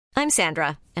I'm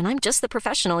Sandra, and I'm just the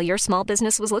professional your small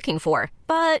business was looking for.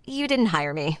 But you didn't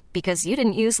hire me because you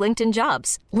didn't use LinkedIn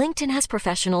Jobs. LinkedIn has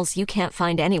professionals you can't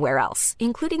find anywhere else,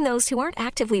 including those who aren't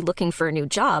actively looking for a new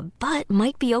job, but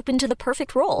might be open to the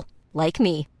perfect role, like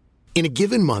me. In a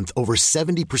given month, over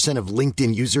 70% of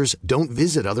LinkedIn users don't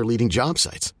visit other leading job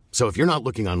sites. So if you're not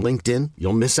looking on LinkedIn,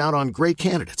 you'll miss out on great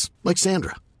candidates like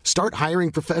Sandra. Start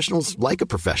hiring professionals like a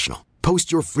professional.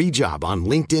 Post your free job on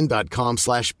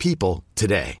linkedin.com/people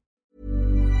today.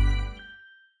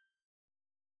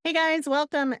 Hey guys,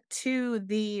 welcome to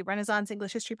the Renaissance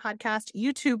English History Podcast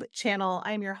YouTube channel.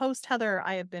 I am your host, Heather.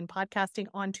 I have been podcasting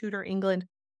on Tudor England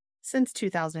since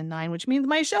 2009, which means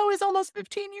my show is almost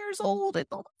 15 years old.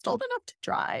 It's almost old enough to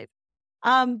drive.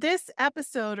 This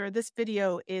episode or this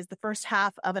video is the first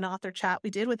half of an author chat we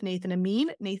did with Nathen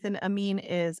Amin. Nathen Amin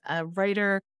is a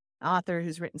writer, author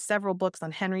who's written several books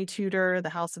on Henry Tudor, the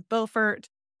House of Beaufort,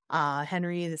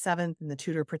 Henry VII and the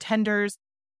Tudor Pretenders,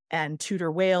 and Tudor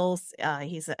Wales.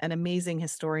 He's an amazing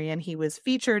historian. He was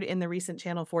featured in the recent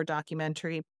Channel 4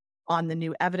 documentary on the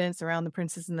new evidence around the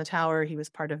Princes in the Tower. He was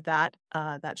part of that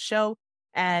show.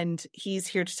 And he's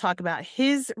here to talk about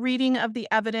his reading of the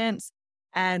evidence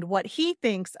and what he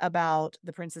thinks about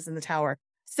the Princes in the Tower.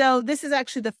 So this is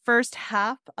actually the first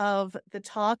half of the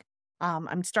talk.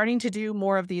 I'm starting to do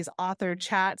more of these author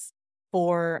chats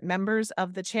for members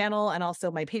of the channel and also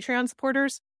my Patreon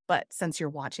supporters. But since you're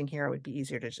watching here, it would be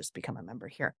easier to just become a member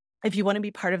here. If you want to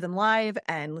be part of them live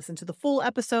and listen to the full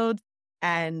episodes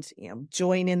and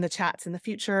join in the chats in the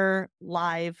future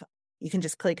live, you can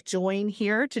just click join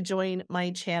here to join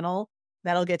my channel.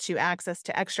 That'll get you access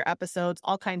to extra episodes,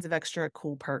 all kinds of extra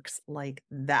cool perks like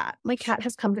that. My cat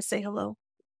has come to say hello.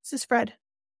 This is Fred.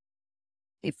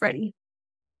 Hey, Freddie.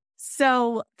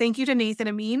 So thank you to Nathen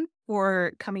Amin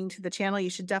for coming to the channel. You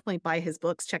should definitely buy his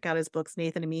books. Check out his books,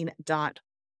 nathenamin.co.uk.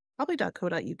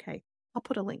 I'll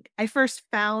put a link. I first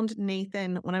found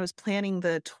Nathen when I was planning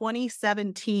the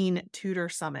 2017 Tudor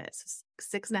Summit,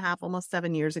 6.5, almost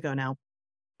 7 years ago now.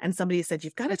 And somebody said,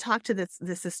 you've got to talk to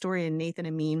this historian, Nathen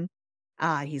Amin.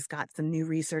 He's got some new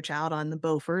research out on the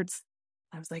Beauforts.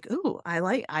 I was like, ooh, I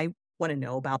want to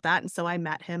know about that. And so I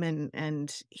met him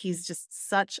and he's just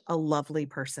such a lovely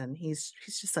person. He's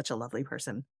just such a lovely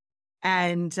person.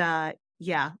 And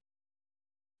yeah.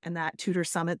 And that Tudor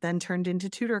Summit then turned into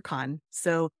TudorCon.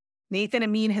 So Nathen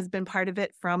Amin has been part of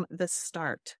it from the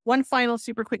start. One final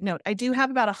super quick note. I do have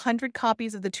about 100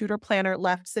 copies of the Tudor Planner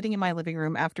left sitting in my living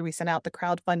room after we sent out the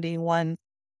crowdfunding one.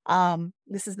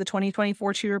 This is the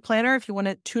 2024 Tudor Planner. If you want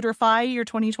to Tudorify your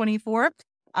 2024,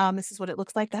 this is what it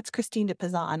looks like. That's Christine de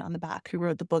Pizan on the back, who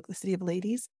wrote the book, The City of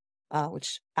Ladies,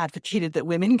 which advocated that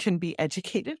women can be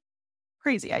educated.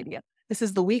 Crazy idea. This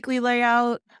is the weekly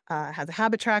layout, has a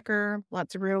habit tracker,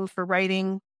 lots of room for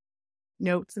writing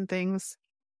notes and things.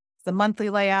 The monthly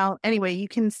layout. Anyway, you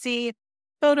can see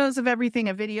photos of everything,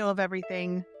 a video of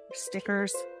everything,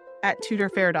 stickers at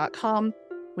tudorfair.com,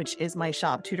 which is my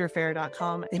shop,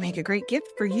 tudorfair.com. They make a great gift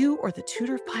for you or the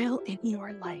Tudor file in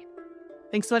your life.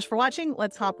 Thanks so much for watching.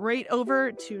 Let's hop right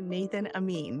over to Nathen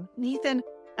Amin. Nathen,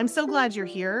 I'm so glad you're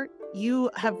here. You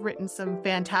have written some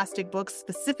fantastic books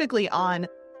specifically on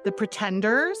the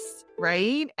Pretenders,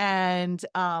 right? And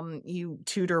you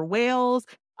Tudor Wales,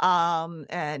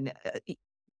 and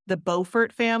the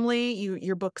Beaufort family.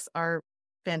 Your books are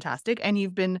fantastic. And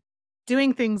you've been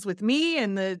doing things with me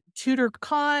and the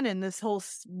TudorCon and this whole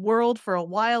world for a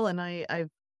while. And I've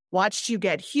watched you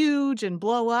get huge and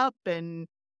blow up and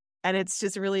it's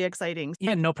just really exciting.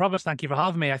 Yeah, no problem. Thank you for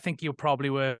having me. I think you probably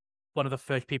were one of the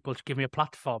first people to give me a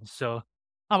platform. So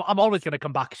I'm always going to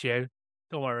come back to you.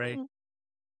 Don't worry.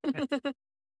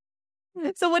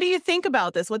 So what do you think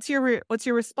about this? What's your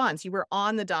response? You were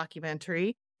on the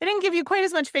documentary. They didn't give you quite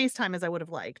as much face time as I would have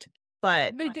liked.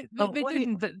 But they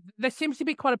didn't. There seems to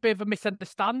be quite a bit of a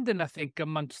misunderstanding, I think,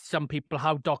 amongst some people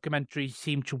how documentaries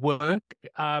seem to work.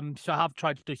 So I have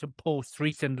tried to do some posts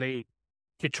recently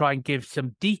to try and give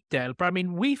some detail. But I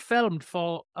mean, we filmed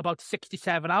for about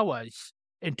 67 hours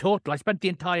in total. I spent the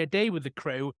entire day with the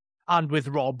crew and with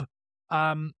Rob.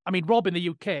 I mean, Rob in the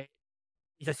UK,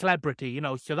 he's a celebrity,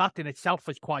 so that in itself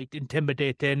is quite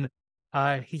intimidating.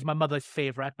 He's my mother's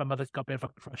favourite. My mother's got a bit of a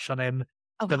crush on him.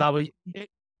 Oh, so that was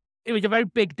it was a very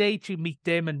big day to meet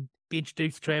him and be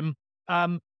introduced to him.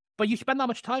 But you spend that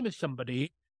much time with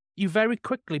somebody, you very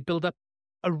quickly build up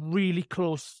a really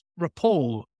close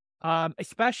rapport,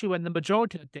 especially when the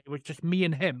majority of the day was just me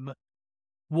and him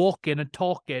walking and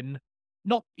talking,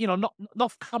 not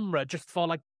off camera, just for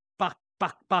like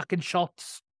back in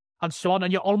shots and so on.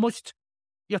 And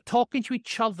you're talking to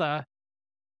each other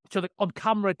so that on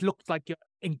camera it looks like you're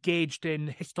engaged in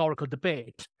historical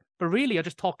debate. but really are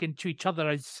just talking to each other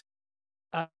as,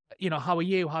 how are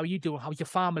you? How are you doing? How's your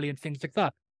family and things like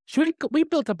that. So we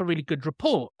built up a really good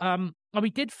rapport. And we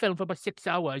did film for about 6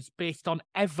 hours based on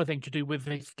everything to do with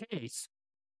this case.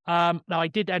 Now, I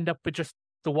did end up with just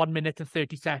the 1 minute and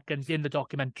 30 seconds in the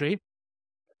documentary.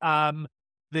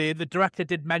 The director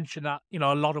did mention that,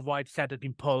 a lot of what I'd said had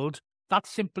been pulled. That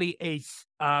simply is,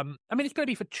 it's going to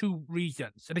be for two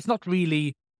reasons. And it's not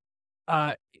really,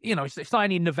 it's not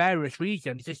any nefarious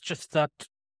reasons. It's just that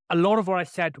a lot of what I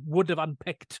said would have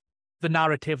unpicked the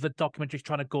narrative that the documentary is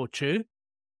trying to go to.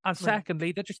 And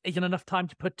secondly, there just isn't enough time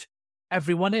to put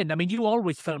everyone in. I mean, you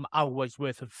always film hours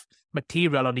worth of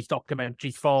material on these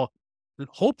documentaries for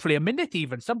hopefully a minute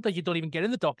even. Sometimes you don't even get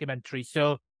in the documentary.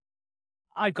 So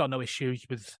I've got no issues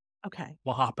with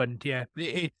what happened. Yeah,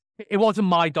 it wasn't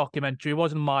my documentary. It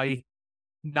wasn't my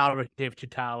narrative to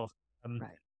tell.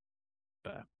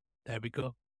 But there we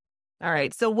go. All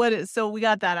right. So we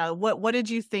got that out. What did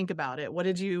you think about it? What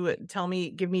did you tell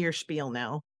me? Give me your spiel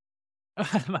now.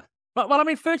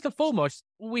 Well, first and foremost,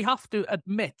 we have to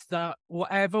admit that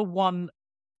whatever one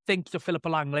thinks of Philippa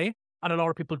Langley, and a lot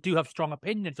of people do have strong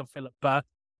opinions of Philippa,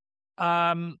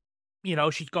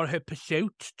 she's got her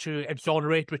pursuit to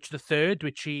exonerate Richard III,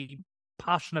 which she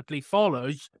passionately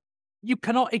follows. You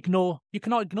cannot ignore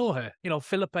her.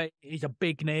 Philippa is a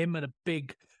big name and a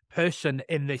big person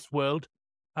in this world.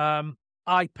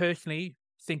 I personally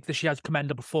think that she has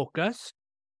commendable focus,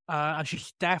 and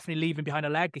she's definitely leaving behind a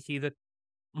legacy that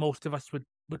most of us would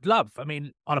love. I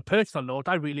mean, on a personal note,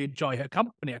 I really enjoy her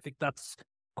company. I think that's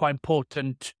quite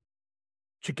important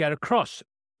to get across.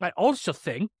 I also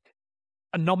think,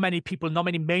 and not many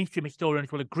mainstream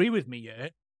historians will agree with me here,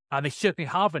 and they certainly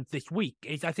haven't this week,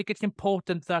 is I think it's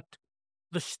important that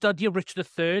the study of Richard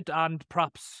III and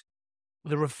perhaps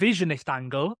the revisionist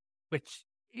angle, which,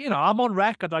 I'm on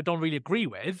record I don't really agree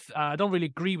with. I don't really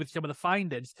agree with some of the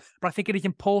findings, but I think it is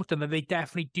important that they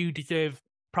definitely do deserve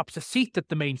perhaps a seat at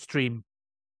the mainstream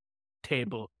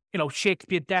table.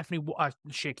 Shakespeare definitely,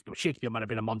 Shakespeare might have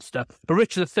been a monster, but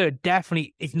Richard III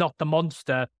definitely is not the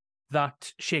monster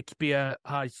that Shakespeare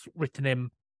has written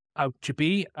him out to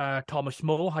be. Thomas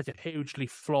More has a hugely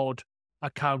flawed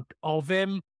account of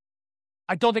him.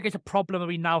 I don't think it's a problem that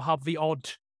we now have the odd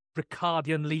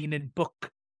Ricardian-leaning book,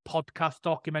 podcast,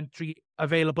 documentary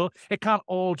available. It can't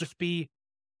all just be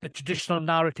the traditional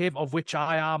narrative, of which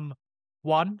I am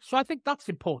one. So I think that's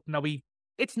important. Now,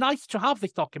 it's nice to have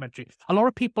this documentary. A lot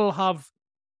of people have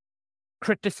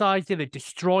criticized it, they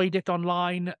destroyed it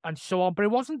online and so on, but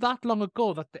it wasn't that long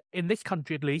ago that, in this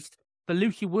country at least, the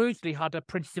Lucy Worsley had a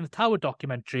Princess in the Tower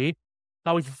documentary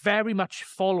that was very much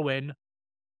following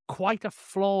quite a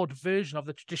flawed version of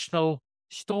the traditional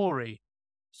story.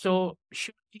 So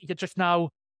you're just now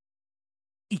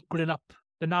equaling up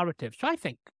the narrative. So I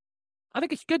think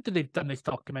it's good that they've done this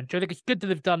documentary. I think it's good that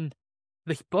they've done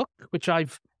this book, which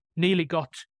I've nearly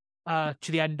got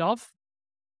to the end of.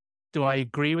 Do I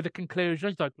agree with the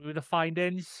conclusions? Do I agree with the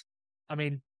findings? I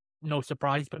mean, no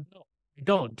surprise, but no, I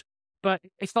don't. But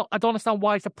it's not. I don't understand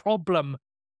why it's a problem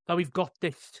that we've got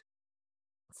this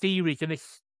theories and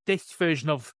this version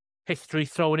of history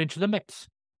thrown into the mix.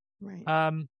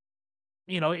 Right.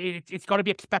 It's got to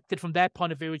be expected from their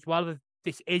point of view as well that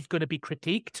this is going to be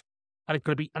critiqued, and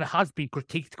it has been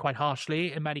critiqued quite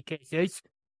harshly in many cases.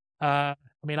 I'll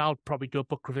probably do a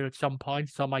book review at some point,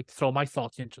 so I might throw my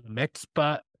thoughts into the mix.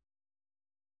 But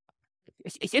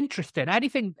it's interesting.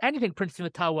 Anything Prince in the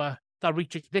Tower that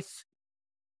reaches this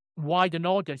wide an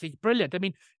audience is brilliant. I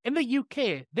mean, in the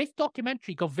UK, this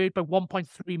documentary got viewed by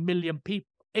 1.3 million people.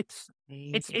 It's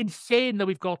insane that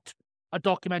we've got a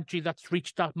documentary that's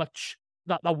reached that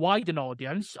wide an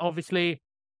audience. Obviously,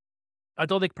 I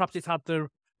don't think perhaps it's had the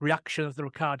reactions the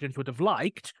Ricardians would have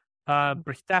liked, but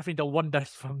it's definitely done wonders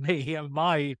for me and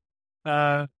my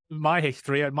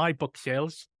history and my book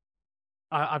sales.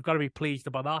 I've got to be pleased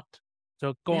about that.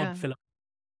 So go on, Philip.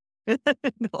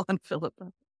 Go on, Philip.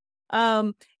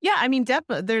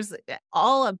 Definitely. There's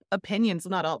all opinions,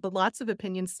 not all, but lots of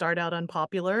opinions start out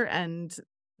unpopular, and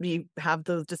we have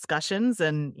those discussions,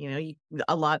 and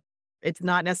a lot. It's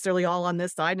not necessarily all on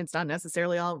this side. It's not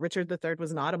necessarily all. Richard III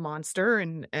was not a monster,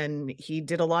 and he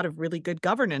did a lot of really good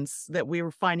governance that we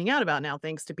were finding out about now,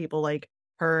 thanks to people like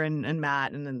her and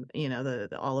Matt, and then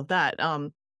all of that.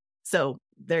 So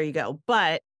there you go.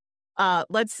 But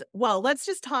let's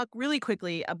just talk really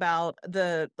quickly about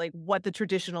what the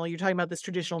traditional. You're talking about this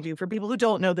traditional view. For people who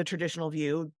don't know the traditional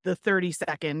view, the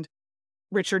 30-second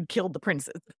Richard killed the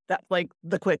princes. That's like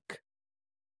the quick.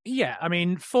 Yeah,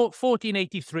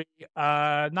 1483,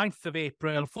 9th of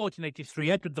April,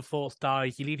 1483, Edward IV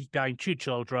dies. He leaves behind 2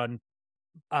 children.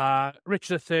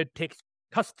 Richard III takes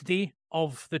custody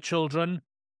of the children,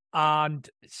 and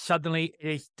suddenly it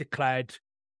is declared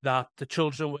that the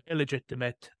children were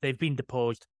illegitimate. They've been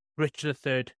deposed. Richard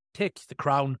III takes the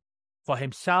crown for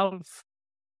himself.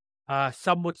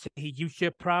 Some would say he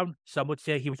usurped the crown. Some would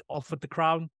say he was offered the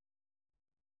crown.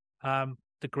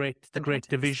 The great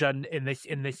division in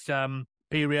this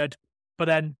period. But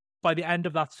then by the end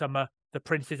of that summer, the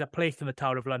princes are placed in the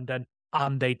Tower of London,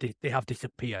 and they have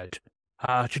disappeared.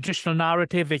 Traditional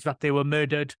narrative is that they were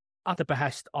murdered at the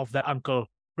behest of their uncle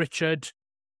Richard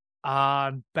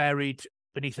and buried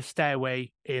beneath a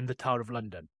stairway in the Tower of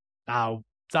London. Now,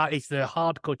 that is the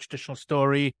hardcore traditional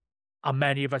story, and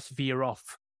many of us veer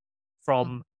off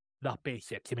from that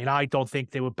basics. I mean, I don't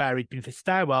think they were buried beneath a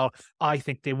stairwell. I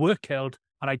think they were killed,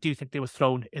 and I do think they were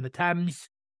thrown in the Thames.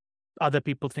 Other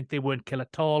people think they weren't killed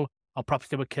at all, or perhaps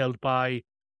they were killed by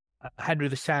Henry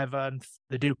VII,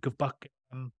 the Duke of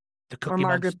Buckingham, the Cookie or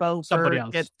Margaret Beaufort, somebody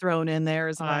else gets thrown in there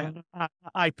as well.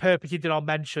 I purposely did not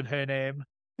mention her name.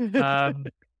 But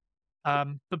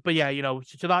yeah, you know,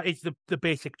 so that is the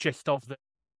basic gist of the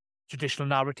traditional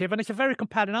narrative, and it's a very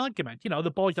compelling argument. You know,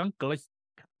 the boy's uncle has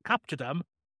captured them,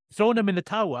 thrown them in the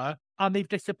tower, and they've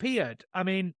disappeared. I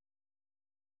mean,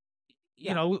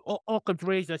 you know, Occam's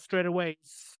razor straight away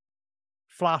is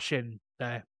flashing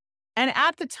there. And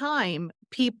at the time,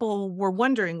 people were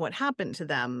wondering what happened to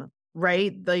them,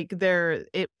 right? Like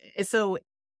so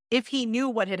if he knew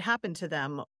what had happened to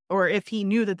them, or if he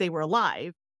knew that they were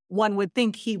alive, one would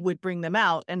think he would bring them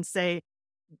out and say,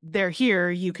 they're here,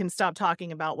 you can stop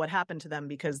talking about what happened to them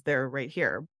because they're right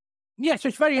here. Yeah, so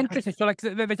it's very interesting. So, like,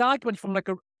 there's arguments from like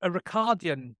a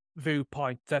Ricardian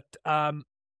viewpoint that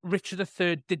Richard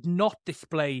III did not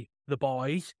display the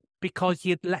boys because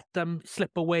he had let them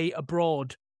slip away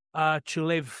abroad to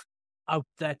live out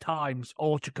their times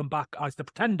or to come back as the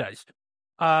pretenders.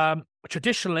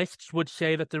 Traditionalists would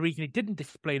say that the reason he didn't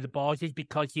display the boys is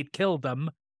because he had killed them,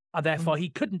 and therefore he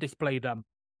couldn't display them.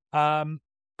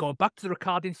 Going back to the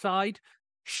Ricardian side,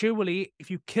 surely if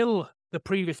you kill the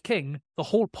previous king, the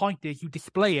whole point is you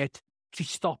display it to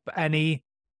stop any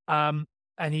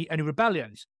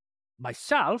rebellions.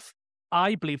 Myself,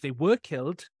 I believe they were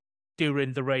killed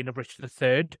during the reign of Richard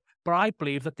III, but I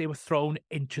believe that they were thrown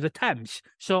into the Thames.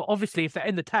 So obviously, if they're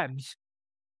in the Thames,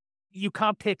 you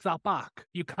can't take that back.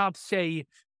 You can't say,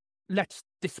 let's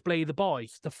display the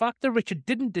boys. The fact that Richard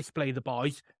didn't display the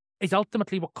boys is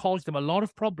ultimately what caused him a lot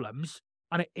of problems,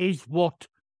 and it is what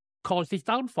caused his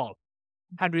downfall.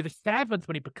 Henry VII,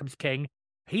 when he becomes king,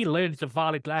 he learns a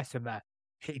valid lesson there.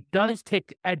 He does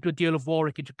take Edward, the Earl of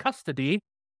Warwick, into custody,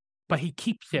 but he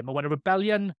keeps him. And when a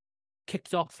rebellion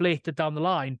kicks off later down the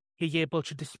line, he's able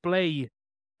to display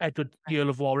Edward, the Earl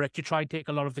of Warwick, to try and take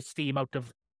a lot of the steam out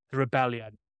of the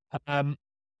rebellion.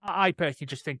 I personally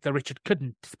just think that Richard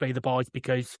couldn't display the boys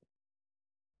because,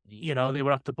 you know, they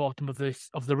were at the bottom of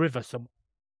the river somewhere.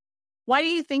 Why do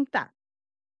you think that?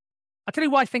 I'll tell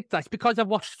you why I think that. It's because I've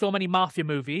watched so many mafia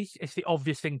movies. It's the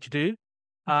obvious thing to do.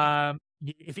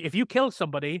 If you kill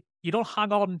somebody, you don't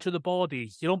hang on to the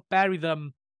bodies. You don't bury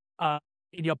them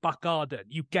in your back garden.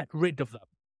 You get rid of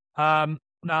them.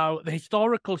 Now, the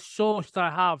historical source that I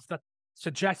have that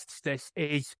suggests this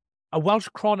is a Welsh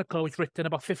chronicle was written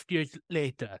about 50 years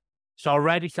later. So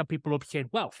already some people will be saying,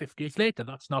 well, 50 years later,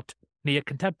 that's not near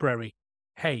contemporary.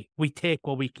 Hey, we take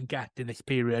what we can get in this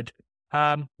period.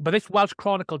 But this Welsh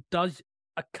chronicle does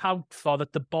account for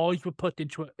that the boys were put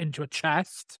into a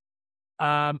chest.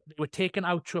 They were taken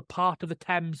out to a part of the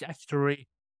Thames estuary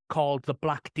called the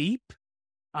Black Deep,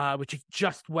 which is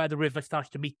just where the river starts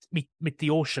to meet the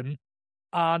ocean.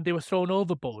 And they were thrown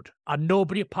overboard. And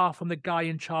nobody apart from the guy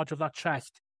in charge of that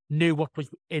chest knew what was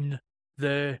in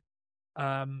the,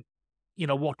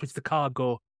 what was the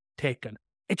cargo taken.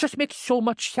 It just makes so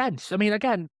much sense. I mean,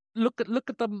 again, look at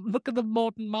the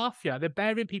modern mafia. They're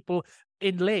burying people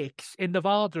in lakes in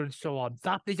Nevada and so on.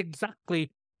 That is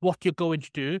exactly what you're going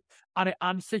to do, and it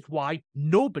answers why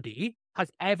nobody has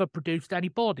ever produced any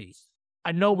bodies.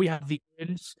 I know we have the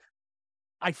urns.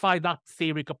 I find that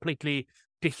theory completely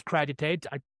discredited.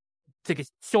 I think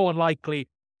it's so unlikely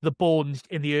the bones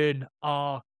in the urn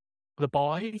are the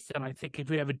boys, and I think if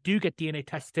we ever do get DNA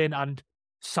testing and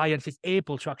science is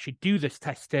able to actually do this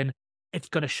testing, it's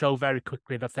going to show very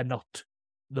quickly that they're not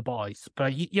the boys.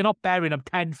 But you're not burying them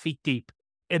 10 feet deep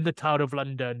in the Tower of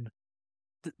London.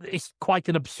 It's quite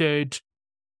an absurd,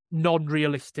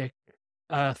 non-realistic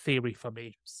theory for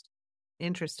me.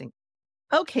 Interesting.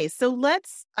 Okay, so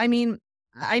I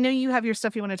know you have your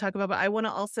stuff you want to talk about, but I want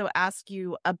to also ask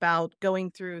you about going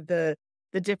through the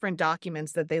different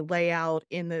documents that they lay out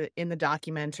in the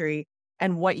documentary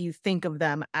and what you think of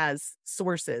them as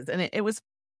sources. And it was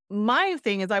my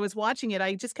thing as I was watching it,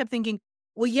 I just kept thinking,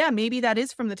 well, yeah, maybe that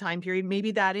is from the time period.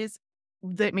 Maybe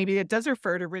maybe it does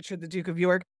refer to Richard, the Duke of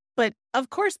York. But of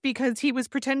course, because he was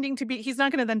pretending to be, he's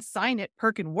not going to then sign it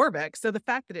Perkin Warbeck. So the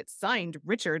fact that it's signed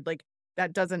Richard, like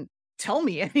that doesn't tell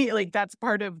me any, like that's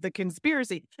part of the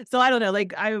conspiracy. So I don't know,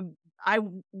 like I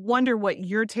wonder what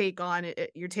your take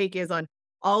is on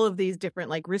all of these different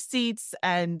like receipts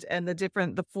and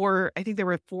the four, I think there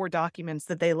were 4 documents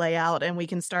that they lay out, and we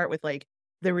can start with like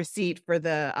the receipt for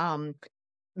the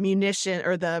munition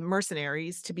or the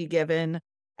mercenaries to be given,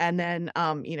 and then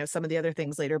some of the other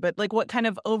things later. But like, what kind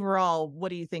of overall, what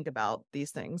do you think about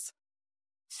these things?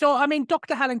 So, I mean,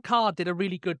 Dr. Helen Carr did a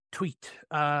really good tweet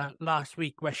last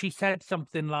week where she said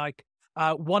something like,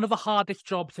 one of the hardest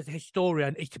jobs as a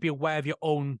historian is to be aware of your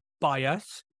own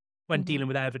bias when dealing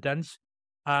with evidence.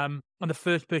 And the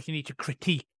first person you need to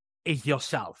critique is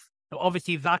yourself. Now,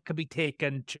 obviously, that can be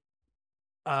taken to,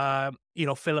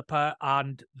 Philippa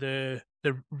and the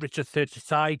Richard III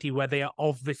Society, where they are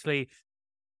obviously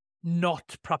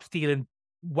not perhaps dealing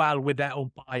well with their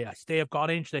own bias. They have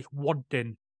gone into this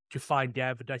wanting to find the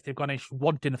evidence. They've gone in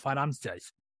wanting to find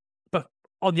answers. But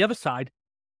on the other side,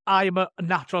 I'm a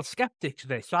natural skeptic to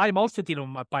this. So I'm also dealing with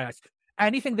my bias.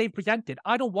 Anything they've presented,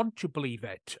 I don't want to believe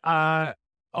it.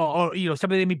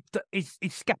 Somebody is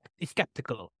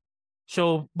skeptical.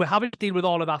 So we're having to deal with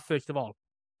all of that first of all.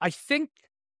 I think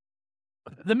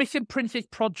the Missing Princess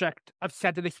Project have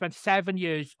said that they spent 7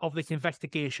 years of this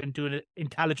investigation doing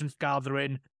intelligence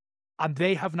gathering, and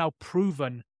they have now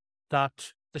proven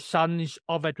that the sons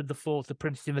of Edward IV, the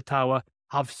Prince in the Tower,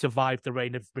 have survived the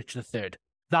reign of Richard III.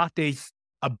 That is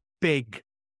a big,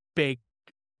 big,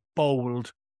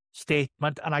 bold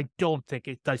statement, and I don't think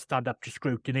it does stand up to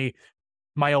scrutiny,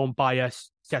 my own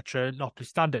bias, etc.,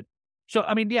 notwithstanding. So,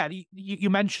 I mean, yeah, you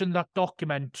mentioned that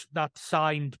document that's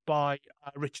signed by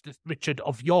Richard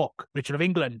of York, Richard of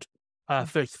England,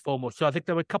 first and foremost. So I think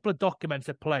there were a couple of documents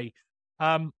at play.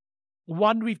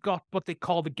 One, we've got what they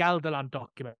call the Gelderland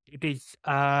document. It is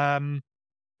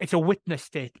it's a witness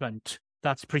statement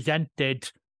that's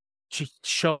presented to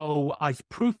show as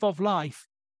proof of life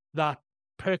that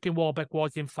Perkin Warbeck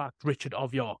was in fact Richard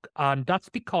of York. And that's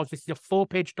because this is a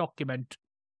 4-page document,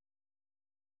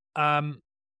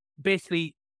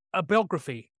 basically a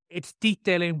biography. It's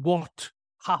detailing what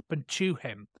happened to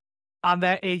him. And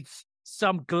there is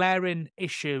some glaring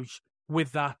issues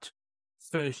with that,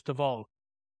 first of all.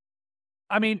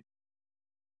 I mean,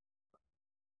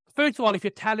 first of all, if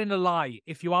you're telling a lie,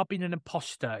 if you are being an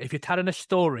imposter, if you're telling a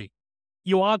story,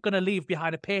 you are going to leave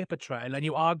behind a paper trail, and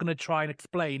you are going to try and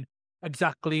explain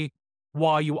exactly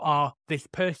why you are this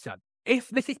person. If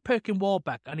this is Perkin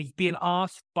Warbeck and he's being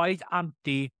asked by his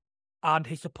auntie and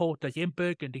his supporters in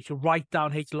Burgundy to write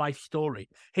down his life story,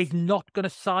 he's not going to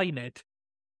sign it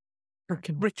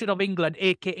Perkin. Richard of England,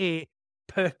 a.k.a.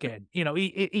 Perkin.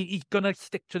 He's going to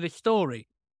stick to this story.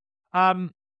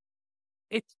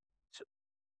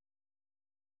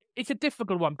 It's a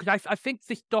difficult one, because I think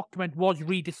this document was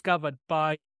rediscovered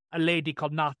by a lady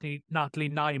called Natalie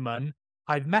Nyman.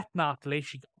 I've met Natalie.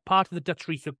 She's part of the Dutch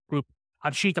research group,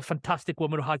 and she's a fantastic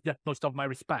woman who has the utmost of my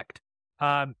respect.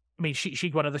 I mean,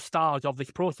 she's one of the stars of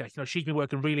this process. She's been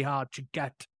working really hard to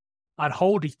get and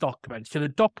hold these documents. So the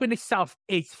document itself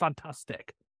is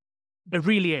fantastic. It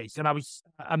really is. And I was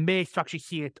amazed to actually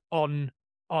see it on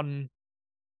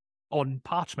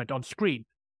parchment, on screen.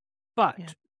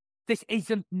 But this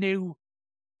isn't new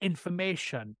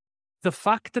information. The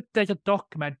fact that there's a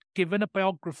document giving a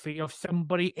biography of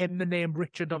somebody in the name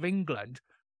Richard of England,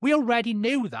 we already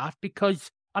knew that, because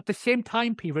at the same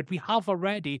time period, we have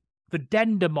already the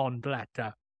Dendermonde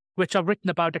letter, which I've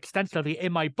written about extensively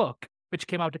in my book, which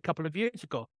came out a couple of years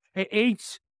ago.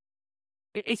 It's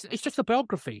just a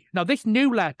biography. Now, this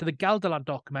new letter, the Gelderland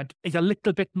document, is a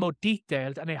little bit more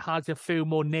detailed, and it has a few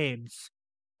more names,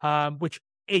 which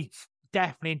is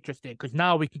definitely interesting, because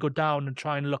now we can go down and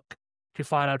try and look to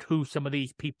find out who some of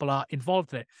these people are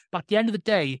involved in it. But at the end of the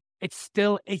day, it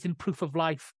still isn't proof of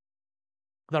life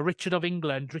that Richard of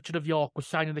England, Richard of York, was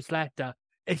signing this letter.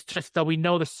 It's just that we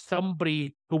know that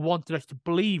somebody who wanted us to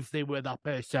believe they were that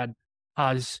person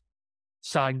has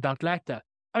signed that letter.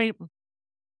 I mean,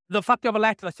 the fact you have a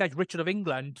letter that says Richard of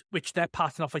England, which they're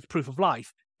passing off as proof of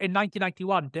life. In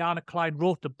 1991, Diana Klein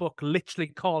wrote a book literally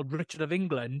called Richard of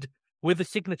England, with a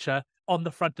signature on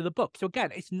the front of the book. So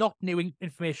again, it's not new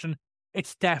information.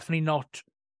 It's definitely not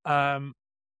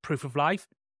proof of life.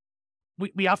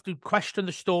 We have to question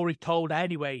the story told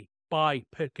anyway by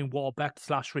Perkin Warbeck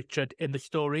 / Richard in the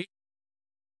story.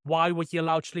 Why was he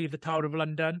allowed to leave the Tower of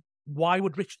London? Why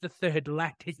would Richard III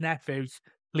let his nephews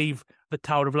leave the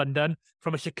Tower of London.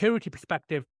 From a security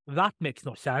perspective, that makes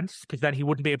no sense, because then he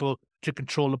wouldn't be able to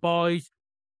control the boys.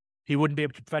 He wouldn't be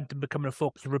able to prevent them becoming a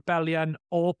focus of rebellion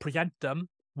or present them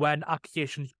when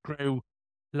accusations grew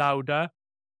louder.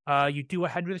 You do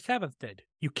what Henry VII did.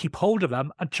 You keep hold of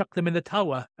them and chuck them in the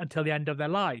tower until the end of their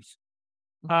lives.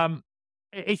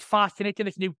 It's fascinating,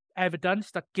 this new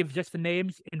evidence that gives us the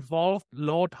names involved,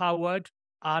 Lord Howard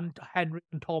and Henry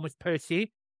and Thomas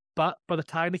Percy. But by the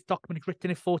time this document is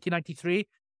written in 1493,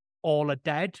 all are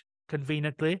dead,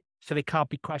 conveniently, so they can't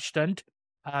be questioned.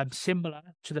 Similar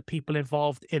to the people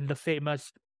involved in the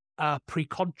famous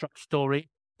pre-contract story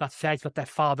that says that their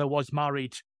father was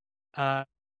married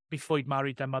before he'd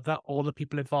married their mother. All the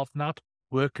people involved in that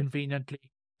were conveniently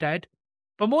dead.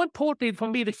 But more importantly for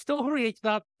me, the story is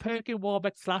that Perkin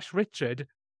Warbeck / Richard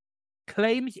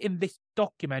claims in this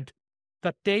document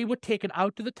that they were taken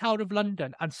out of the Tower of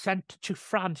London and sent to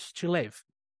France to live.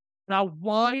 Now,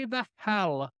 why the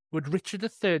hell would Richard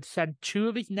III send two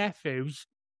of his nephews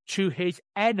to his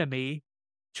enemy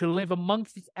to live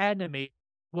amongst his enemy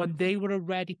when they were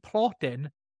already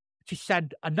plotting to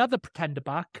send another pretender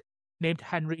back named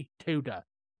Henry Tudor?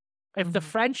 If the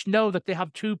French know that they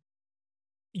have two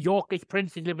Yorkish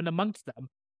princes living amongst them,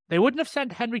 they wouldn't have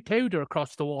sent Henry Tudor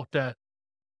across the water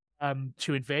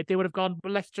to invade. They would have gone,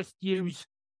 well, let's just use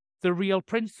the real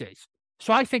princes.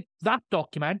 So I think that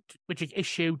document, which is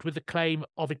issued with the claim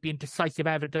of it being decisive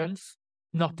evidence,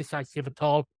 not decisive at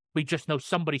all. We just know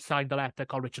somebody signed a letter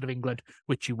called Richard of England,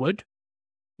 which you would.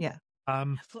 Yeah.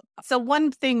 So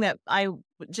one thing that I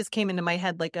just came into my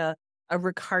head, like a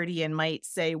Ricardian might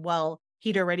say, well,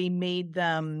 he'd already made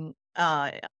them,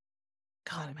 God,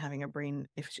 I'm having a brain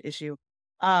issue.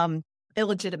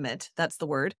 Illegitimate, that's the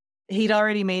word. He'd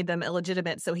already made them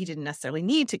illegitimate, so he didn't necessarily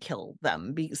need to kill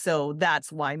them. So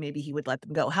that's why maybe he would let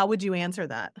them go. How would you answer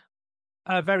that?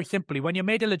 Very simply, when you're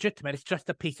made illegitimate, it's just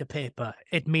a piece of paper.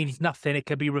 It means nothing. It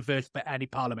can be reversed by any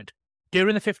parliament.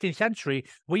 During the 15th century,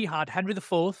 we had Henry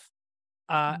IV,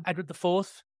 Edward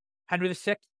IV, Henry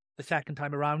VI, the second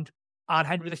time around, and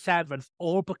Henry VII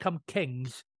all become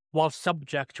kings while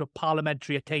subject to a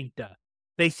parliamentary attainder.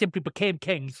 They simply became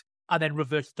kings and then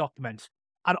reversed documents.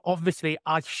 And obviously,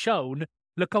 as shown,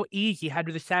 look how easy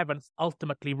Henry VII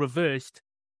ultimately reversed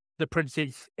the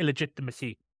prince's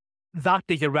illegitimacy. That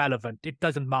is irrelevant. It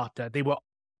doesn't matter. They were,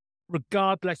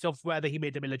 regardless of whether he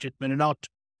made them illegitimate or not,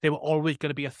 they were always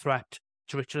going to be a threat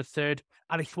to Richard III.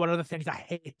 And it's one of the things I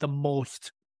hate the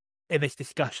most in this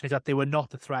discussion, is that they were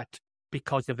not a threat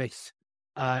because of this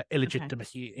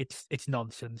illegitimacy. Okay. It's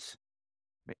nonsense.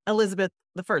 Elizabeth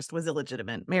I was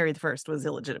illegitimate. Mary I was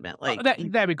illegitimate. Like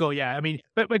there we go. Yeah, I mean,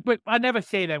 but I never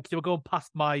say them because they were going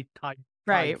past my time.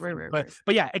 Right.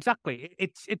 But yeah, exactly.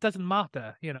 It doesn't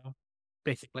matter,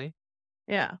 basically.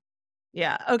 Yeah.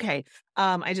 Okay.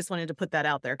 I just wanted to put that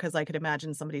out there because I could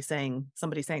imagine somebody saying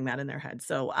that in their head.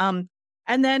 So, and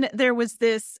then there was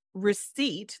this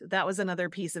receipt that was another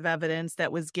piece of evidence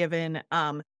that was given,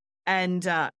 and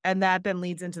that then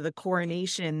leads into the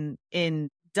coronation in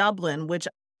Dublin, which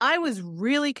I was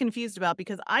really confused about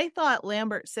because I thought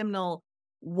Lambert Simnel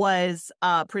was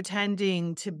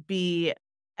pretending to be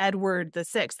Edward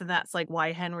VI, and that's like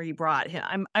why Henry brought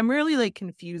him. I'm really like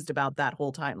confused about that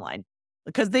whole timeline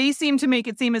because they seem to make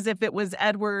it seem as if it was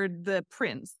Edward the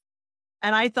Prince,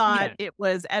 and I thought it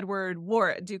was Edward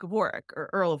Warwick, Duke of Warwick or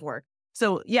Earl of Warwick.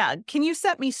 So yeah, can you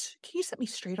set me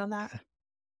straight on that?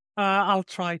 I'll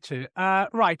try to.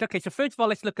 Right. Okay. So first of all,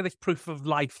 let's look at this proof of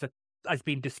life that has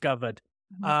been discovered.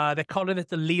 They're calling it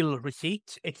the Lille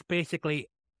receipt. It's basically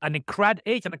an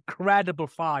incredible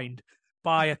find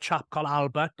by a chap called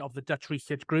Albert of the Dutch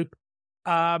Research Group.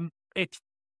 It's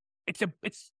exactly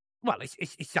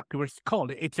what it's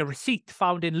called. It's a receipt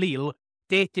found in Lille,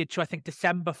 dated to I think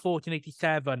December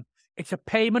 1487. It's a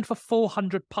payment for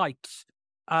 400 pikes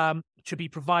to be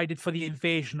provided for the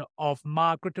invasion of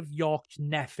Margaret of York's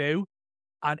nephew.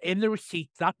 And in the receipt,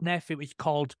 that nephew is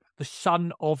called the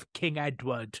son of King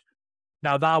Edward.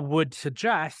 Now, that would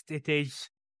suggest it is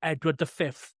Edward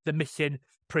V, the missing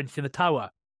prince in the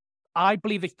tower. I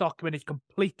believe this document is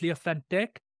completely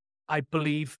authentic. I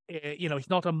believe, it's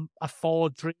not a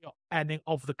forgery or anything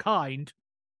of the kind.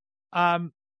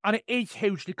 And it is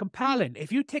hugely compelling.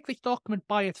 If you take this document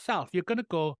by itself, you're going to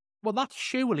go, well, that's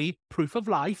surely proof of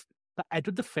life that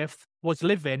Edward V was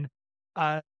living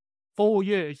 4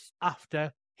 years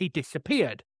after he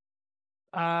disappeared.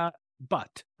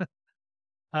 But.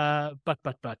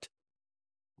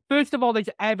 First of all, there's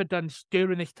evidence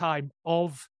during this time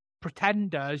of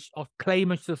pretenders, of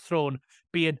claimants to the throne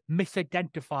being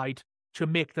misidentified to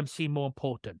make them seem more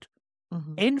important.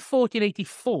 In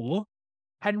 1484,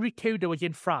 Henry Tudor was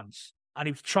in France. and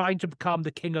he was trying to become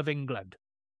the King of England.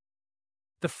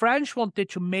 The French wanted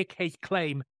to make his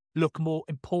claim look more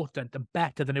important and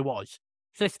better than it was.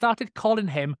 So they started calling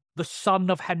him the son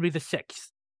of Henry VI.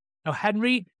 Now,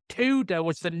 Henry Tudor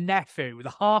was the nephew,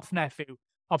 the half-nephew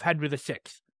of Henry VI.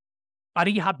 And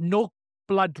he had no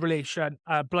blood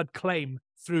claim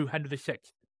through Henry VI.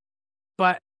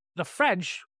 But the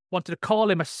French wanted to call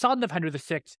him a son of Henry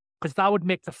VI because that would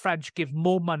make the French give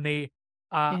more money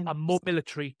and more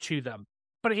military to them.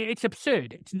 But it's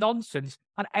absurd. It's nonsense.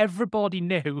 And everybody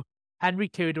knew Henry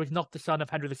Tudor was not the son of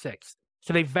Henry VI.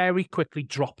 So they very quickly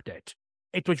dropped it.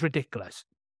 It was ridiculous.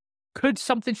 Could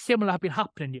something similar have been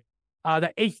happening here?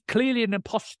 There is clearly an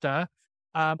imposter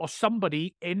or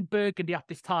somebody in Burgundy at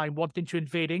this time wanting to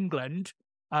invade England,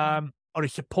 or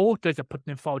his supporters are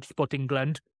putting him forward to support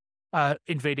England,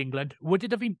 invade England. Would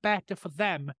it have been better for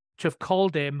them to have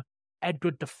called him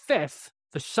Edward V,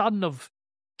 the son of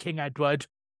King Edward,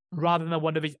 rather than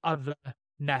one of his other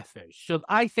nephews? So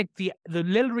I think the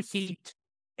little receipt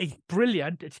is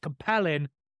brilliant, it's compelling,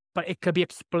 but it can be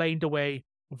explained away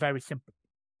very simply.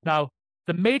 Now,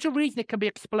 the major reason it can be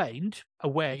explained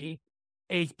away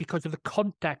is because of the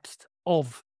context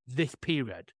of this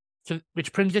period. So,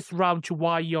 which brings us around to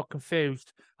why you're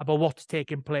confused about what's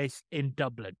taking place in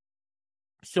Dublin.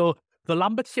 So, the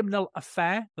Lambert-Simnel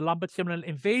affair, the Lambert-Simnel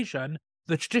invasion,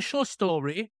 the traditional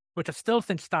story, which I still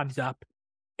think stands up,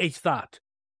 is that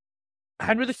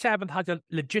Henry VII has a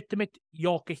legitimate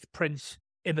Yorkish prince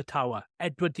in the Tower,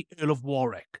 Edward the Earl of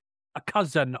Warwick, a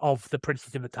cousin of the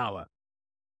princes in the Tower.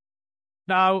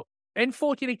 Now, in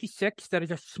 1486, there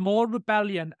is a small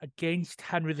rebellion against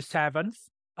Henry VII,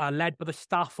 led by the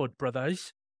Stafford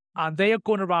brothers, and they are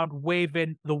going around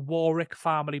waving the Warwick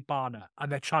family banner,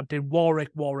 and they're chanting Warwick,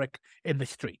 Warwick in the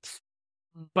streets.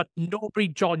 But nobody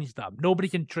joins them.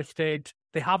 Nobody's interested.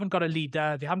 They haven't got a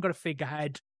leader. They haven't got a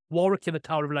figurehead. Warwick's in the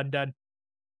Tower of London.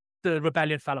 The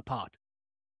rebellion fell apart.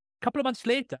 A couple of months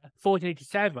later,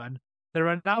 1487, there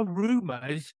are now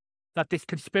rumours that this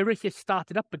conspiracy has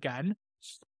started up again.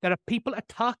 There are people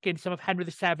attacking some of Henry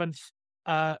VII's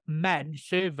men,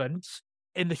 servants,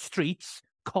 in the streets,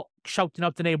 shouting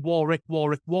out the name Warwick,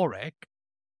 Warwick, Warwick.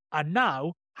 And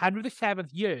now, Henry VII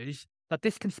hears that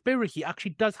this conspiracy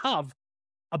actually does have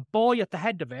a boy at the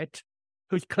head of it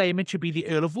who's claiming to be the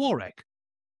Earl of Warwick.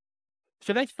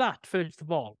 So there's that, first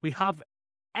of all. We have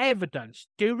evidence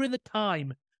during the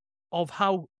time of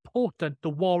how important the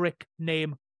Warwick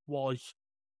name was.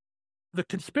 The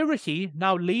conspiracy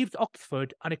now leaves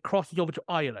Oxford and it crosses over to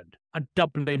Ireland, and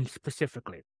Dublin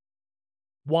specifically.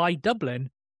 Why Dublin?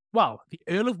 Well, the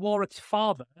Earl of Warwick's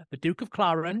father, the Duke of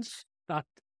Clarence, that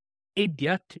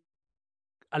idiot,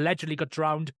 allegedly got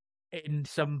drowned in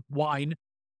some wine,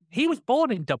 he was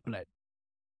born in Dublin.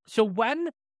 So when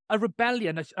a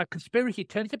rebellion, a conspiracy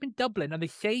turns up in Dublin and they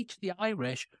say to the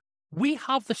Irish, we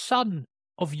have the son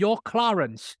of your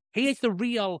Clarence. He is the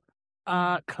real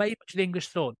claimant to the English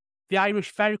throne. The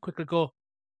Irish very quickly go,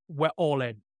 we're all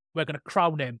in. We're going to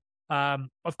crown him.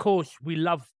 Of course, we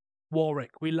love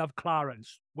Warwick. We love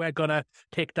Clarence. We're going to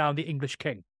take down the English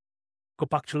king. Go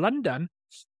back to London.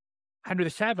 Henry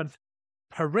VII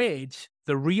parades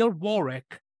the real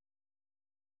Warwick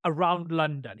around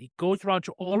London. He goes around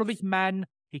to all of his men.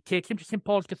 He takes him to St.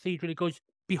 Paul's Cathedral. He goes,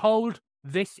 behold,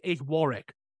 this is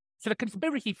Warwick. So the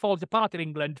conspiracy falls apart in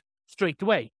England straight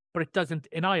away, but it doesn't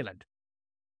in Ireland.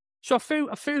 So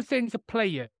a few things at play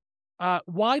here.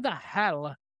 Why the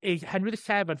hell is Henry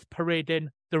VII parading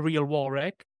the real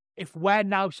Warwick if we're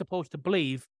now supposed to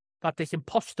believe that this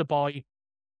imposter boy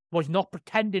was not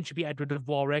pretending to be Edward of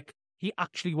Warwick, he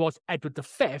actually was Edward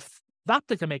V? That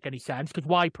doesn't make any sense, because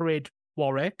why parade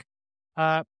Warwick?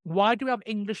 Why do we have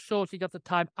English sources at the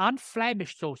time and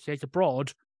Flemish sources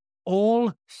abroad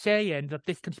all saying that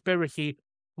this conspiracy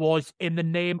was in the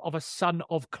name of a son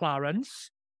of Clarence?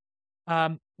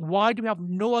 Why do we have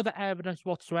no other evidence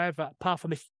whatsoever apart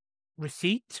from this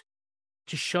receipt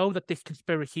to show that this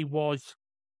conspiracy was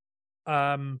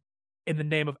in the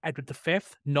name of Edward V,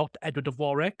 not Edward of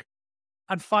Warwick?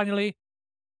 And finally,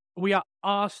 we are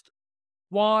asked,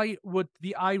 why would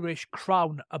the Irish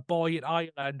crown a boy in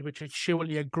Ireland, which is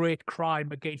surely a great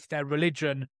crime against their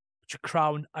religion, to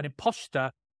crown an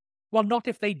imposter? Well, not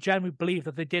if they genuinely believe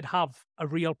that they did have a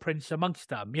real prince amongst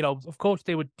them. You know, of course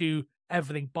they would do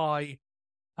everything by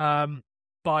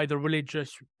the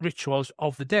religious rituals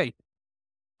of the day.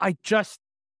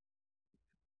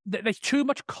 There's too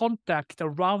much context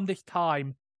around this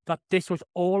time that this was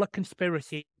all a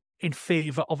conspiracy in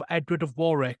favour of Edward of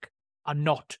Warwick and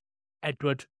not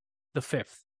Edward V.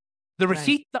 The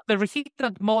receipt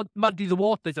that muddy the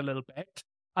waters a little bit,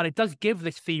 and it does give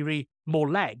this theory more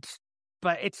legs.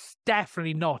 but it's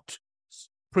definitely not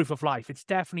proof of life. It's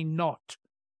definitely not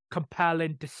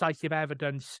compelling, decisive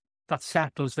evidence that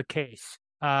settles the case.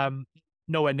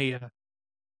 Nowhere near.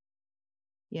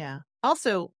 Yeah.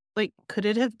 Also, like, could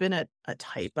it have been a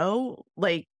typo?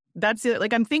 Like, that's it.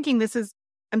 Like, I'm thinking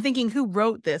who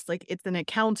wrote this? Like, it's an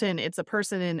accountant, it's a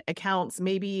person in accounts.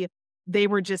 Maybe they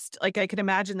were just like, I could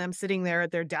imagine them sitting there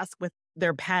at their desk with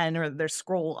their pen or their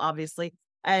scroll, obviously,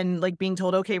 and like being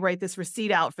told, okay, write this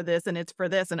receipt out for this and it's for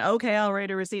this. And okay, I'll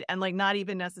write a receipt, and like not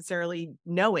even necessarily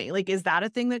knowing. Like, is that a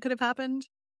thing that could have happened?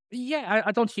 Yeah,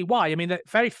 I don't see why. I mean,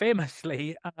 very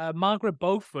famously, Margaret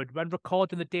Beaufort, when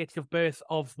recording the dates of birth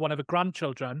of one of her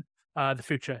grandchildren, the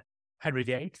future Henry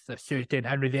VIII, the certain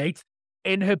Henry VIII,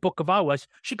 in her book of hours,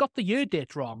 she got the year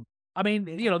date wrong. I mean,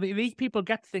 these people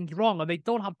get things wrong, and they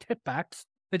don't have Tipp-Ex,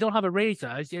 they don't have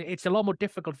erasers. It's a lot more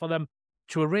difficult for them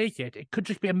to erase it. It could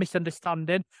just be a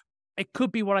misunderstanding. It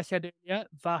could be what I said earlier,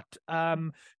 that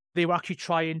they were actually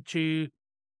trying to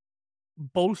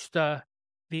bolster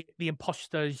the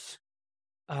imposter's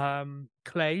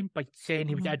claim by saying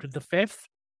he was Edward V.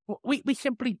 We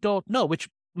simply don't know, which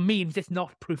means it's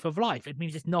not proof of life. It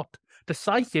means it's not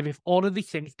decisive if all of these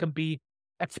things can be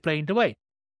explained away.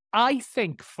 I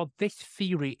think for this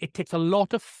theory, it takes a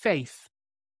lot of faith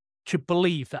to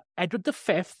believe that Edward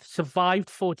V survived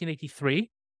 1483.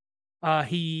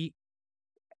 He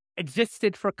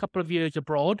existed for a couple of years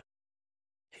abroad.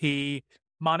 He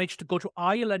managed to go to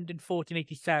Ireland in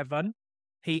 1487.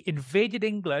 He invaded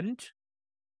England,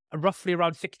 roughly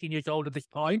around 16 years old at this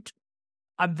point,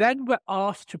 and then we're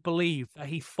asked to believe that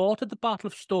he fought at the Battle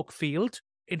of Stokefield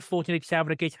in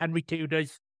 1487 against Henry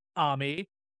Tudor's army.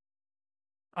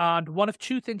 And one of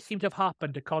two things seem to have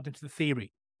happened, according to the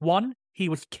theory. One, he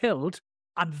was killed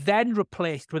and then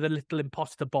replaced with a little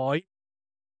imposter boy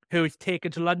who is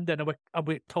taken to London, and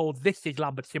we're told, this is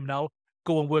Lambert Simnel,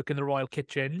 go and work in the royal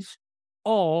kitchens.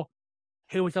 Or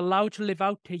who was allowed to live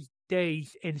out his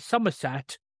days in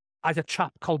Somerset as a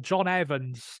chap called John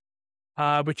Evans,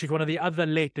 which is one of the other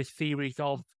latest theories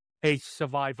of his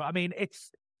survivor. I mean,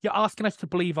 you're asking us to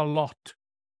believe a lot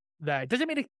there. It doesn't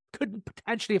mean it couldn't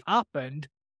potentially have happened,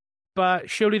 but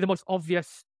surely the most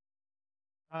obvious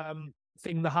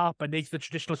thing that happened is the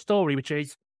traditional story, which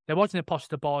is there was an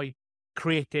imposter boy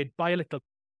created by a little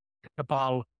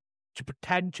cabal to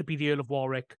pretend to be the Earl of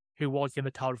Warwick, who was in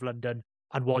the Tower of London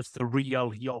and was the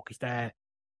real Yorkist heir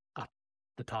at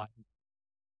the time.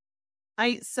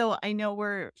 So I know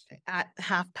we're at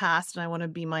past, and I want to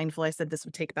be mindful. I said this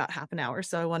would take about half an hour,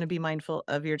 so I want to be mindful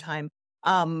of your time.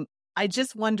 I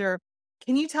just wonder,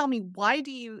 can you tell me why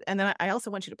do you, and then I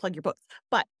also want you to plug your books,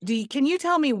 but can you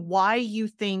tell me why you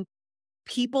think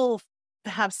people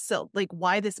have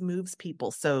why this moves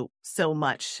people so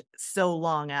much, so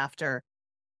long after?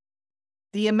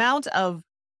 The amount of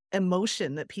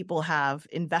emotion that people have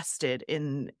invested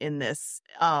in this,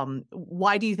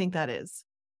 why do you think that is?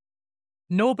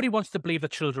 Nobody wants to believe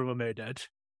that children were murdered.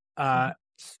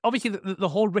 Obviously, the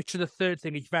whole Richard III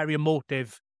thing is very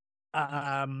emotive,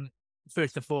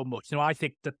 first and foremost. I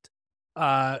think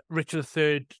that Richard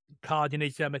III,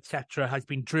 Cardianism, etc., has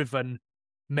been driven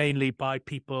mainly by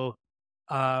people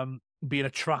being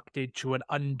attracted to an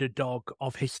underdog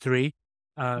of history,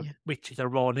 which is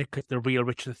ironic because the real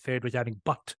Richard III was anything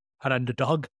but an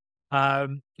underdog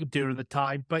during the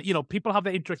time. But, people have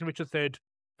their interest in Richard III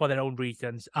for their own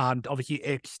reasons, and obviously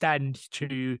it extends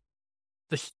to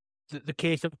the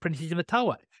case of Princes in the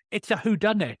Tower. It's a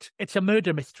whodunit. It's a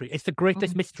murder mystery. It's the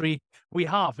greatest mystery we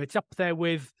have. It's up there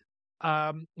with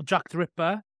Jack the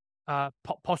Ripper,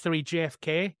 possibly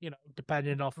JFK,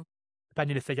 depending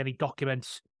if there's any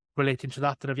documents relating to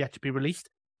that have yet to be released.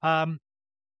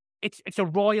 It's a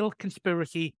royal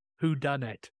conspiracy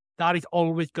whodunit. That is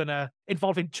always going to,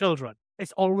 involving children,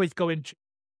 it's always going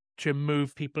to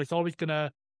move people. It's always going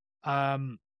to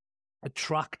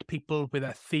attract people with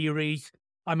their theories.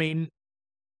 I mean,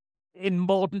 in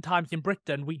modern times in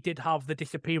Britain, we did have the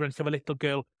disappearance of a little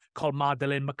girl called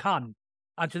Madeleine McCann.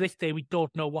 And to this day, we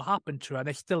don't know what happened to her. And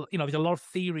there's still, there's a lot of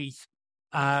theories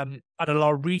and a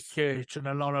lot of research and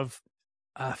a lot of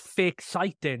fake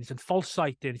sightings and false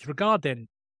sightings regarding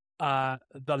the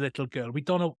little girl. We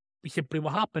don't know simply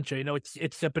what happened to her.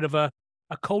 It's a bit of a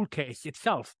cold case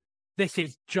itself. This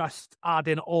is just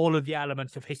adding all of the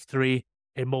elements of history,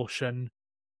 emotion,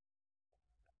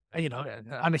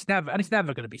 and it's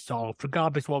never going to be solved,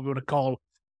 regardless of what we want to call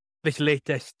this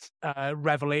latest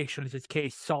revelation as this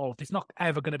case solved. It's not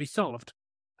ever going to be solved,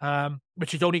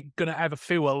 which is only going to ever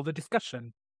fuel the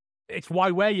discussion. It's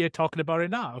why we're here talking about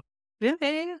it now.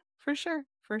 Yeah, for sure.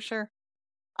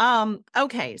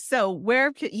 Okay, so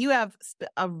you have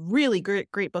a really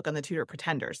great book on the Tudor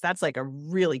Pretenders. That's like a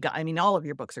really good, I mean, all of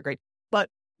your books are great, but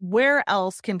where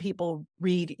else can people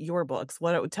read your books?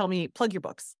 Tell me, plug your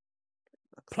books.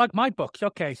 Plug my books.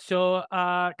 Okay, so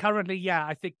currently, yeah,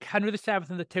 I think Henry VII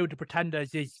and the Tudor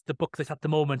Pretenders is the book that's at the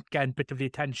moment getting a bit of the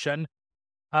attention.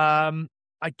 I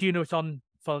do know it's on,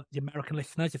 for the American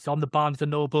listeners, it's on the Barnes &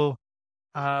 Noble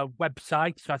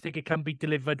website, so I think it can be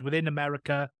delivered within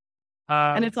America.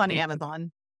 And it's on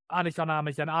Amazon. And it's on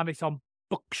Amazon, and it's on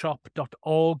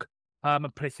bookshop.org. And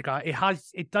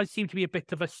it does seem to be a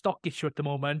bit of a stock issue at the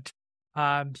moment.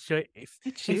 So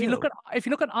if you look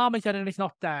at Amazon and it's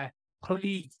not there,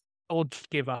 please don't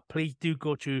give up. Please do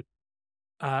go to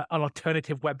an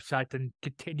alternative website and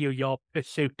continue your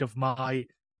pursuit of my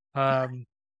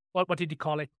what did you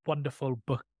call it? Wonderful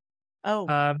book. Oh,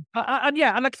 and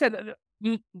like I said,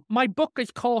 my book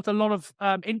has caught a lot of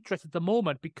interest at the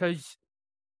moment because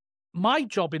my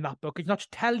job in that book is not to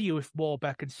tell you if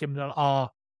Warbeck and Simnel are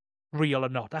real or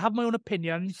not. I have my own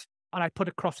opinions and I put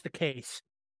across the case.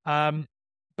 But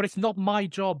it's not my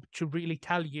job to really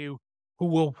tell you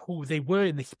who they were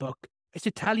in this book. It's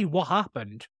to tell you what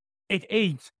happened. It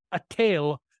is a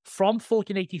tale from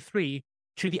 1483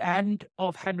 to the end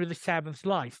of Henry VII's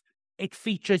life. It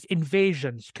features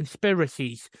invasions,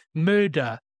 conspiracies,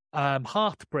 murder,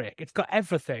 heartbreak. It's got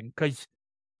everything because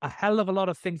a hell of a lot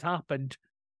of things happened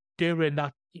during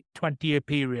that 20-year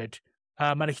period.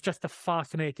 And it's just a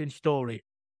fascinating story.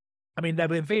 I mean, there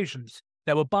were invasions,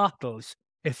 there were battles.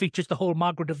 It features the whole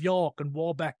Margaret of York and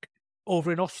Warbeck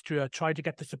over in Austria trying to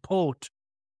get the support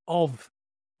of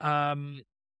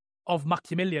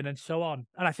Maximilian and so on.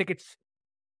 And I think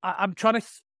I'm trying to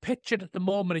pitch it at the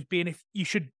moment as being, if you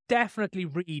should definitely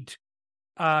read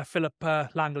Philip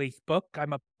Langley's book.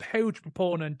 I'm a huge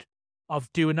proponent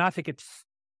of doing that. I think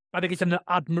it's an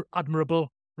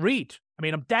admirable read. I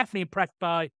mean, I'm definitely impressed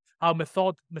by how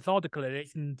methodical it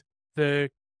is and the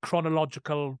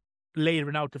chronological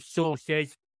layering out of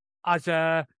sources. As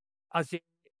a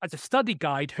study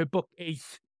guide, her book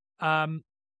is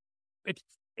it's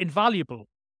invaluable.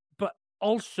 But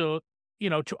also,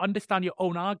 to understand your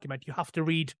own argument, you have to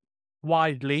read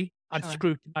widely and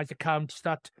scrutinize accounts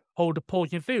that hold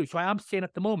opposing views. So I am saying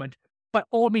at the moment, by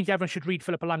all means, everyone should read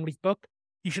Philippa Langley's book.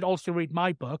 You should also read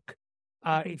my book.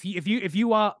 If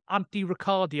you are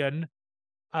anti-Ricardian,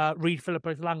 read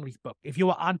Philippa Langley's book. If you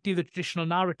are anti the traditional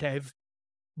narrative,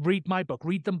 read my book.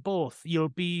 Read them both.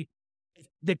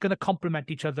 They're going to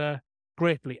complement each other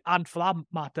greatly. And for that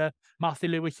matter, Matthew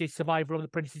Lewis's Survivor of the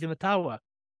Princess in the Tower.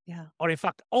 Yeah. Or in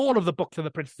fact, all of the books on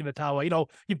the Princess in the Tower.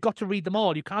 You've got to read them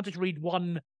all. You can't just read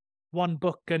one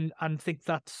book and think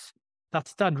that's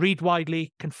done. Read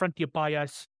widely, confront your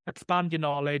bias, expand your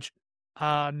knowledge,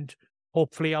 and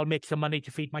hopefully I'll make some money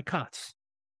to feed my cats.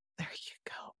 There you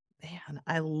go. Man,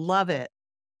 I love it.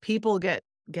 People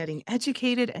getting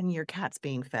educated and your cat's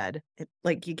being fed.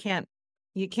 You can't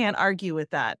argue with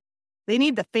that. They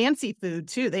need the fancy food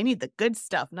too. They need the good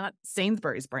stuff, not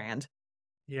Sainsbury's brand.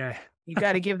 Yeah. You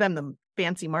got to give them the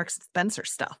fancy Marks and Spencer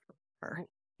stuff.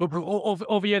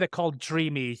 Over here, they're called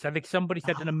Dreamies. I think somebody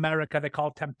said in America they're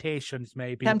called Temptations,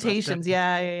 maybe. Temptations,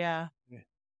 yeah.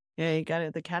 Yeah, you got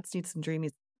it. The cats need some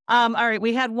Dreamies. All right,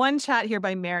 we had one chat here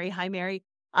by Mary. Hi, Mary.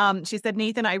 She said,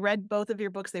 Nathen, I read both of your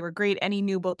books. They were great. Any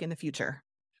new book in the future?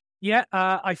 Yeah,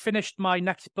 I finished my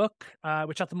next book,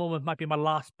 which at the moment might be my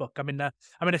last book. I'm in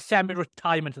a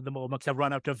semi-retirement at the moment because I've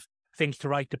run out of things to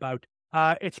write about.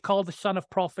 It's called The Son of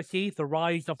Prophecy, The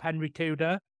Rise of Henry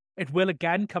Tudor. It will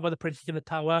again cover the Princess in the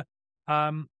Tower.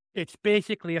 It's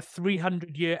basically a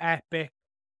 300-year epic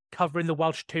covering the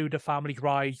Welsh Tudor family's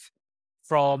rise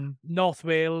from North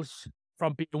Wales,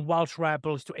 from being Welsh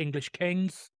rebels to English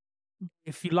kings.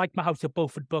 If you like my House of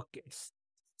Beaufort book, it's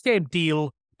same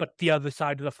deal, but the other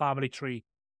side of the family tree.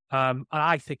 And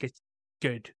I think it's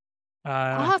good.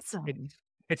 Awesome.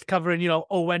 It's covering,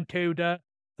 Owen Tudor,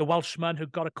 the Welshman who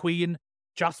got a queen,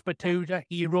 Jasper Tudor,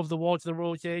 hero of the Wars of the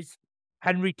Roses,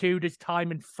 Henry Tudor's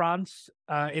time in France,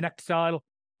 in exile,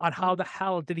 and how the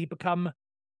hell did he become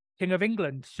King of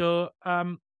England? So,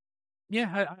 I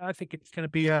think it's going to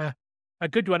be a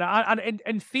good one. And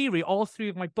in theory, all three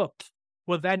of my books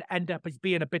will then end up as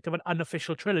being a bit of an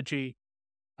unofficial trilogy.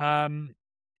 I've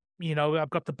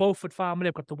got the Beaufort family,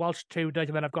 I've got the Welsh Tudors,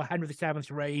 and then I've got Henry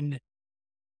VII's reign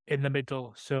in the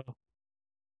middle. So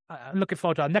I'm looking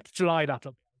forward to that. Next July,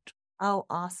 that'll be out. Oh,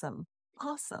 awesome.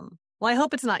 Well, I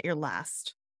hope it's not your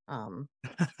last. I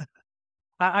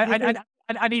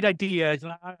need ideas.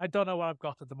 I don't know what I've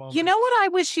got at the moment. You know what I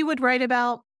wish you would write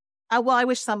about? I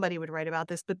wish somebody would write about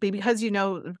this, but because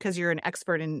you're an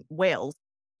expert in Wales,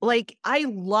 Like, I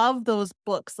love those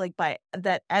books, like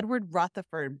that Edward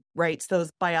Rutherford writes,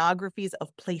 those biographies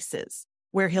of places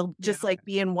where he'll just Yeah. like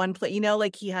be in one place,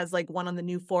 like he has like one on the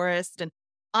New Forest. And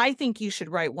I think you should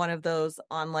write one of those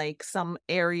on like some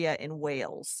area in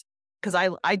Wales, because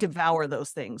I devour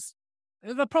those things.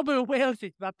 The problem with Wales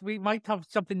is that we might have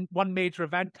one major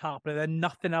event happen and then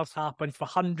nothing else happens for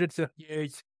hundreds of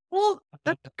years. Well,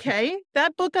 that's okay.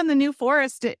 That book on the New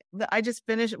Forest, I just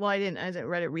finished. Well, I didn't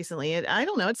read it recently. I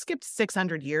don't know. It skipped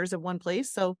 600 years of one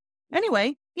place. So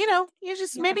anyway, you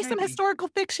just maybe some historical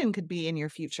fiction could be in your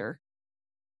future.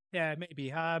 Yeah,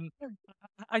 maybe. I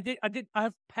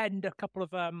have penned a couple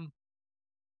of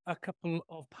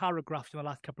paragraphs in the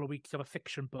last couple of weeks of a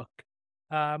fiction book.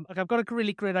 Like I've got a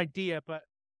really great idea, but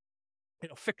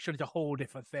fiction is a whole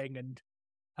different thing, and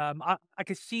I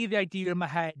can see the idea in my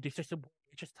head. It's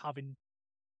just having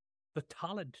the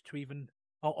talent to even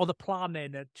or the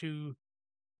planning to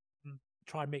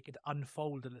try and make it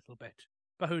unfold a little bit.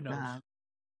 But who knows?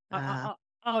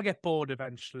 I'll get bored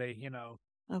eventually,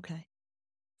 Okay.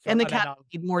 So, and the cat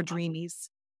need more dreamies.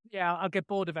 Yeah, I'll get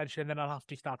bored eventually, and then I'll have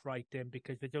to start writing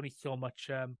because there's only so much.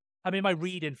 I'm in my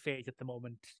reading phase at the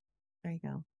moment. There you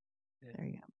go. Yeah. There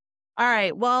you go. All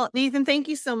right. Well, Nathen, thank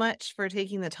you so much for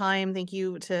taking the time. Thank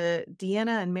you to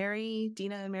Dina and Mary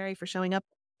for showing up,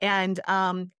 and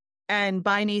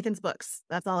buy Nathen's books.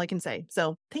 That's all I can say.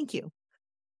 So thank you.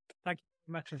 Thank you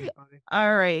very much, everybody.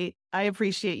 All right. I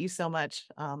appreciate you so much.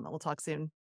 We'll talk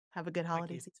soon. Have a good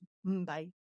holiday season. Bye.